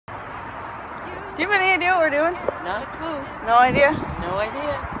Do you have any idea what we're doing? Not a clue. No idea? No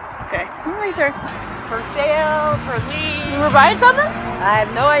idea. Okay. My turn. For sale, for lease. You were buying something? I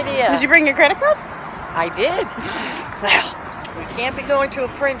have no idea. Did you bring your credit card? I did. Well. We can't be going to a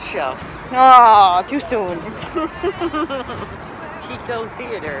Prince show. Oh, too soon. Tico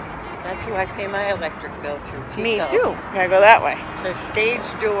Theater. That's who I pay my electric bill to. Tico. Me too. Gotta go that way. The stage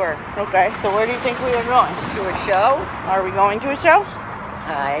door. Okay, so where do you think we are going? To a show? Are we going to a show?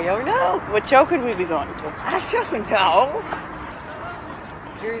 I don't know. What show could we be going to? I don't know.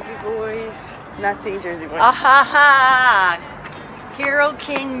 Jersey Boys. Not seeing Jersey Boys. Ha! Carole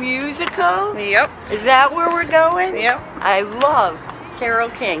King Musical? Yep. Is that where we're going? Yep. I love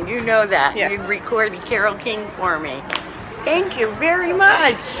Carole King. You know that. Yes. You recorded Carole King for me. Thank you very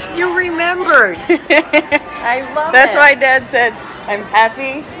much. You remembered. I love it. That's why Dad said, I'm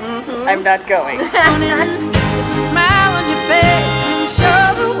happy, I'm not going. With a smile on your face and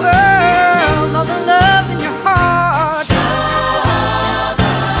show the world all the love in your heart.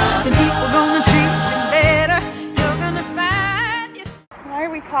 Then people gonna treat you better. You're gonna find yourself. Why are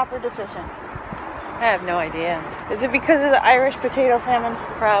we copper deficient? I have no idea. Is it because of the Irish potato famine?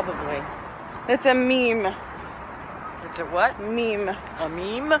 Probably. It's a meme. It's a what? Meme. A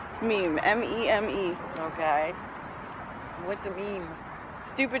meme? Meme. M-E-M-E. Okay. What's a meme?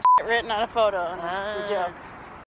 Stupid shit written on a photo, and it's a joke.